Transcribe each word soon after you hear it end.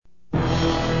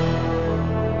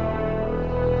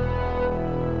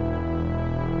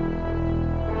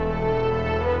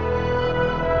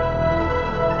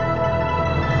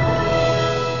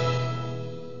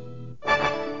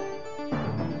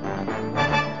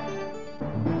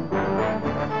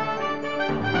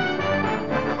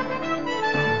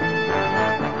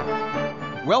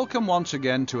Welcome once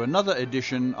again to another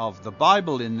edition of The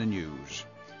Bible in the News.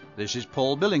 This is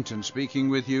Paul Billington speaking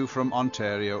with you from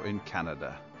Ontario in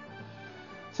Canada.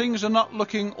 Things are not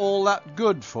looking all that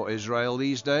good for Israel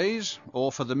these days,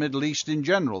 or for the Middle East in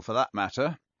general for that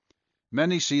matter.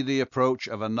 Many see the approach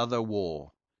of another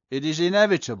war. It is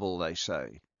inevitable, they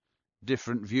say.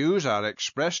 Different views are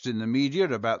expressed in the media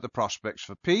about the prospects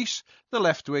for peace. The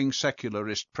left-wing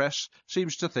secularist press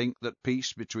seems to think that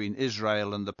peace between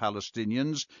Israel and the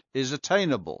Palestinians is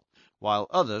attainable, while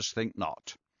others think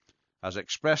not. As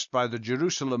expressed by the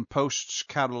Jerusalem Post's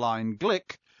Caroline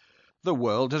Glick, the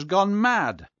world has gone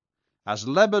mad. As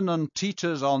Lebanon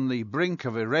teeters on the brink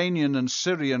of Iranian and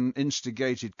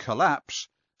Syrian-instigated collapse,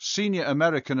 senior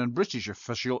American and British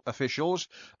officials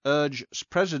urge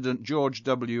President George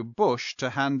W. Bush to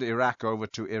hand Iraq over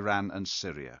to Iran and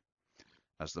Syria.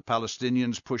 As the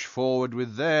Palestinians push forward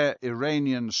with their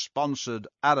Iranian-sponsored,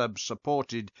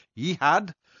 Arab-supported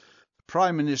jihad,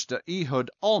 Prime Minister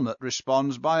Ehud Olmert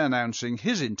responds by announcing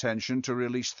his intention to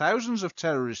release thousands of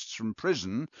terrorists from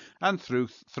prison and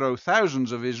throw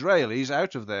thousands of Israelis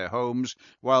out of their homes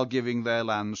while giving their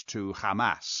lands to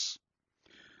Hamas.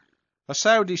 A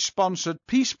Saudi-sponsored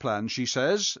peace plan, she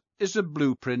says, is a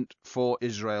blueprint for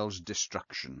Israel's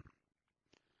destruction.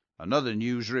 Another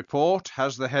news report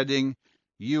has the heading,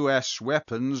 U.S.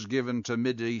 weapons given to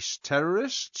Mideast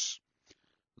terrorists.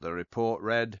 The report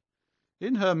read,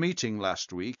 in her meeting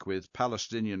last week with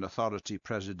Palestinian Authority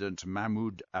President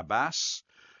Mahmoud Abbas,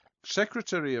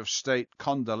 Secretary of State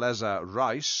Condoleezza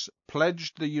Rice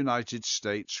pledged the United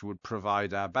States would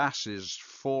provide Abbas's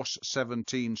Force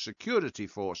 17 security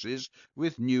forces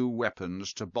with new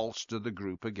weapons to bolster the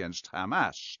group against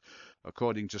Hamas,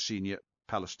 according to senior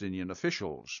Palestinian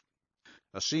officials.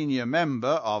 A senior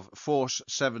member of Force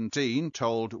 17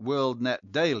 told WorldNet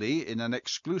Daily in an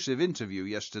exclusive interview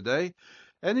yesterday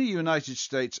any United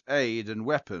States aid and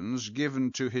weapons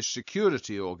given to his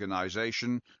security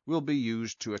organization will be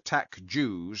used to attack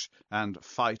Jews and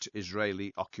fight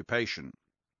Israeli occupation.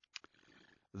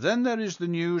 Then there is the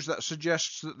news that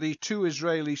suggests that the 2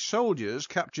 Israeli soldiers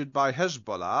captured by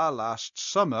Hezbollah last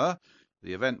summer,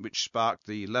 the event which sparked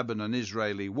the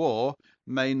Lebanon-Israeli war,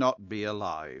 may not be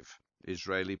alive.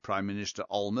 Israeli Prime Minister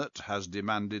Olmert has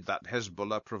demanded that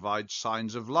Hezbollah provide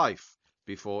signs of life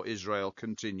before Israel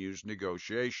continues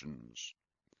negotiations.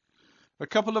 A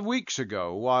couple of weeks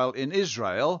ago, while in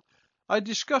Israel, I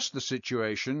discussed the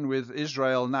situation with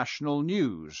Israel National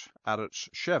News, Arutz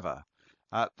Sheva,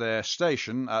 at their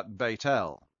station at Beit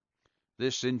El.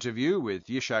 This interview with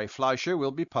Yishai Fleischer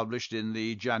will be published in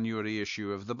the January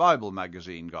issue of the Bible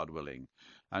magazine, God willing,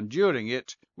 and during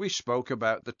it we spoke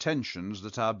about the tensions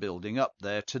that are building up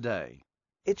there today.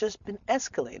 It's just been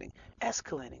escalating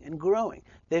and growing.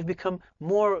 They have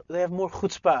more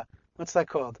chutzpah. What's that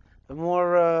called?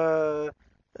 More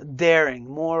daring,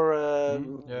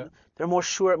 they're more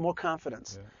sure, more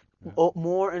confidence.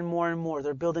 More and more and more.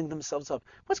 They're building themselves up.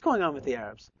 What's going on with the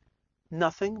Arabs?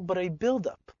 Nothing but a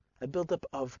build-up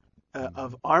of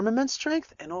armament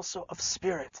strength and also of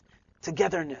spirit,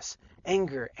 togetherness,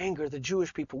 anger, the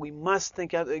Jewish people. We must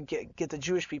get the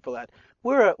Jewish people out.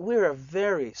 We're a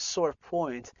very sore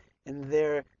point in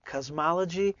their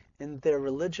cosmology, in their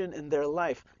religion, in their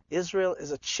life. Israel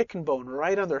is a chicken bone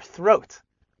right on their throat.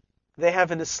 They have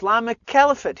an Islamic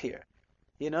caliphate here.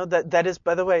 You know, that is,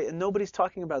 by the way, and nobody's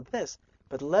talking about this,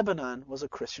 but Lebanon was a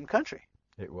Christian country.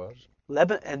 It was.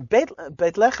 And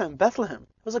Bethlehem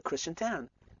was a Christian town.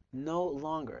 No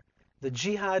longer. The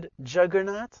jihad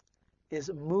juggernaut is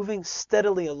moving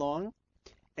steadily along,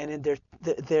 and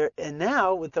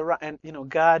now with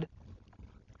God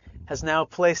has now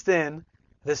placed in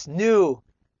this new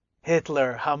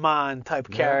Hitler, Haman type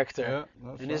character,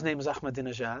 and his name is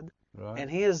Ahmadinejad, and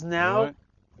he is now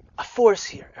a force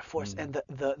here, and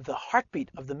the heartbeat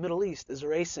of the Middle East is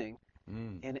racing,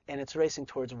 and it's racing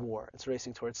towards war. It's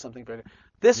racing towards something bigger.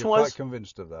 You're quite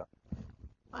convinced of that?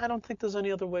 I don't think there's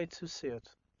any other way to see it.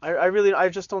 I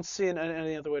just don't see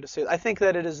any other way to see it. I think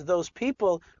that it is those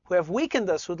people who have weakened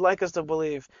us who'd like us to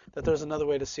believe that there's another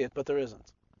way to see it, but there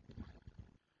isn't.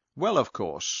 Well, of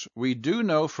course, we do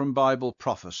know from Bible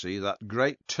prophecy that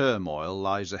great turmoil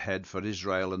lies ahead for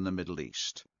Israel and the Middle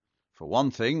East. For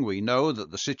one thing, we know that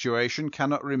the situation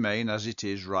cannot remain as it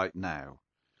is right now.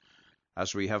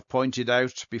 As we have pointed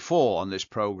out before on this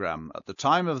program, at the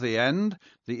time of the end,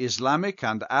 the Islamic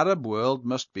and Arab world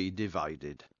must be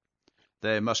divided.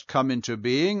 There must come into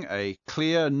being a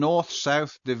clear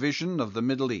north-south division of the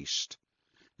Middle East.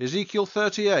 Ezekiel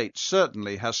 38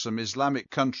 certainly has some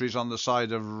Islamic countries on the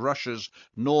side of Russia's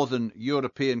Northern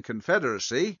European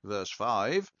Confederacy, verse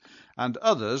 5, and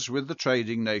others with the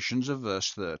trading nations of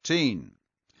verse 13.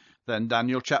 Then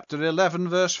Daniel chapter 11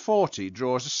 verse 40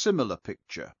 draws a similar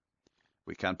picture.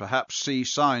 We can perhaps see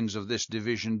signs of this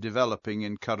division developing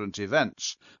in current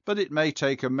events, but it may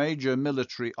take a major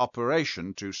military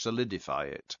operation to solidify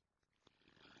it.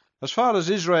 As far as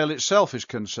Israel itself is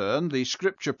concerned, the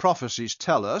scripture prophecies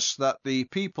tell us that the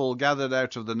people gathered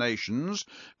out of the nations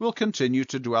will continue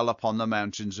to dwell upon the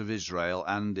mountains of Israel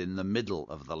and in the middle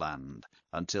of the land,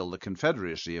 until the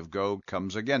confederacy of Gog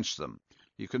comes against them.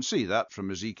 You can see that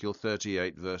from Ezekiel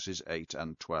 38 verses 8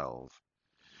 and 12.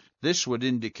 This would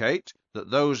indicate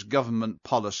that those government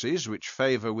policies which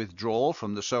favour withdrawal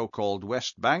from the so-called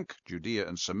West Bank, Judea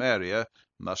and Samaria,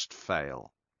 must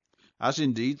fail, as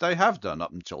indeed they have done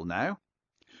up until now.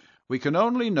 We can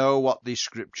only know what the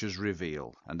scriptures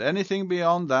reveal, and anything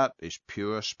beyond that is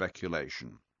pure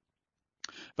speculation.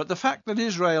 But the fact that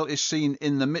Israel is seen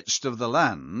in the midst of the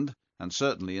land, and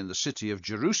certainly in the city of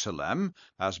Jerusalem,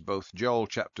 as both Joel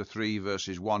chapter 3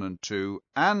 verses 1 and 2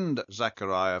 and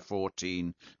Zechariah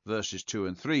 14 verses 2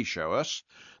 and 3 show us,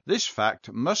 this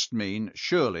fact must mean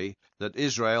surely that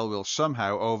Israel will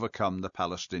somehow overcome the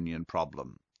Palestinian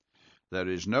problem. There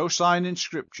is no sign in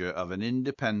Scripture of an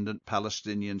independent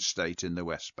Palestinian state in the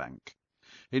West Bank.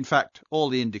 In fact, all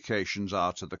the indications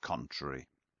are to the contrary.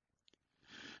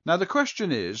 Now the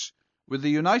question is, with the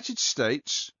United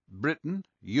States, Britain,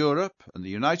 Europe, and the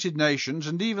United Nations,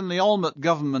 and even the Olmert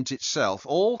government itself,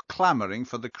 all clamouring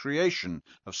for the creation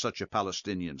of such a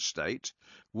Palestinian state,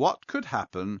 what could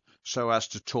happen so as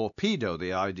to torpedo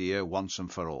the idea once and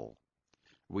for all?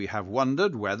 We have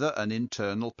wondered whether an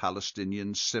internal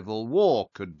Palestinian civil war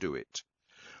could do it.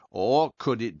 Or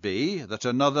could it be that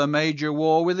another major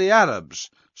war with the Arabs,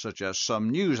 such as some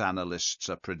news analysts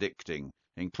are predicting,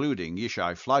 including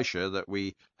Yishai Fleischer that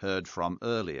we heard from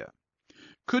earlier?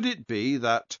 Could it be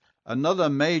that another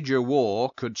major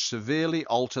war could severely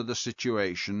alter the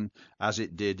situation as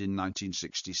it did in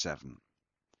 1967?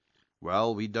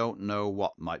 Well, we don't know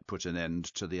what might put an end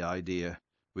to the idea.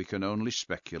 We can only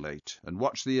speculate and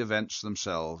watch the events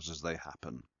themselves as they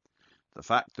happen. The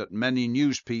fact that many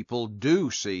news people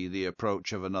do see the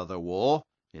approach of another war,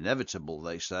 inevitable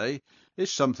they say,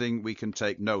 is something we can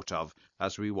take note of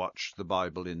as we watch the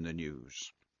Bible in the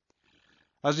news.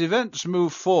 As events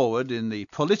move forward in the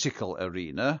political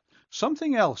arena,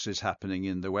 something else is happening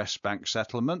in the West Bank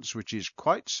settlements which is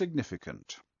quite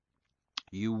significant.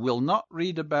 You will not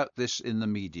read about this in the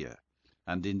media,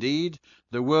 and indeed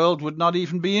the world would not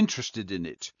even be interested in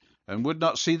it, and would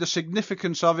not see the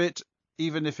significance of it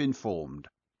even if informed.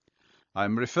 I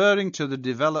am referring to the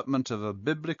development of a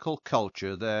biblical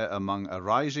culture there among a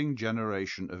rising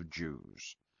generation of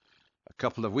Jews. A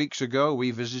couple of weeks ago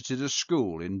we visited a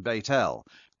school in Beit El,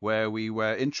 where we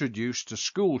were introduced to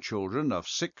school children of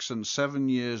 6 and 7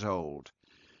 years old.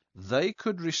 They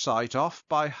could recite off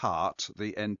by heart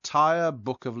the entire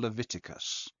book of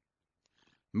Leviticus.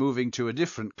 Moving to a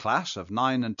different class of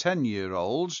 9 and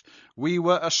 10-year-olds, we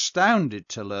were astounded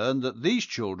to learn that these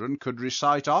children could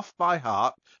recite off by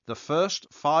heart the first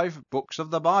 5 books of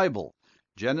the Bible: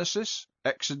 Genesis,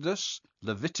 Exodus,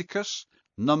 Leviticus,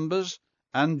 Numbers,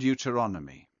 and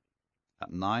Deuteronomy,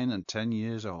 at 9 and 10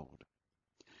 years old.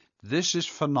 This is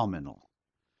phenomenal.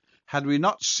 Had we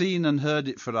not seen and heard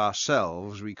it for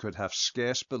ourselves, we could have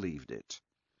scarce believed it.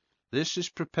 This is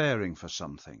preparing for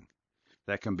something.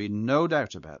 There can be no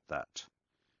doubt about that.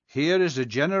 Here is a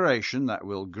generation that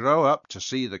will grow up to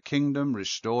see the kingdom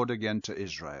restored again to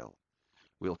Israel.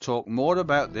 We'll talk more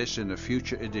about this in a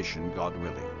future edition, God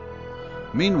willing.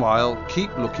 Meanwhile,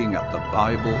 keep looking at the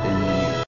Bible in the news.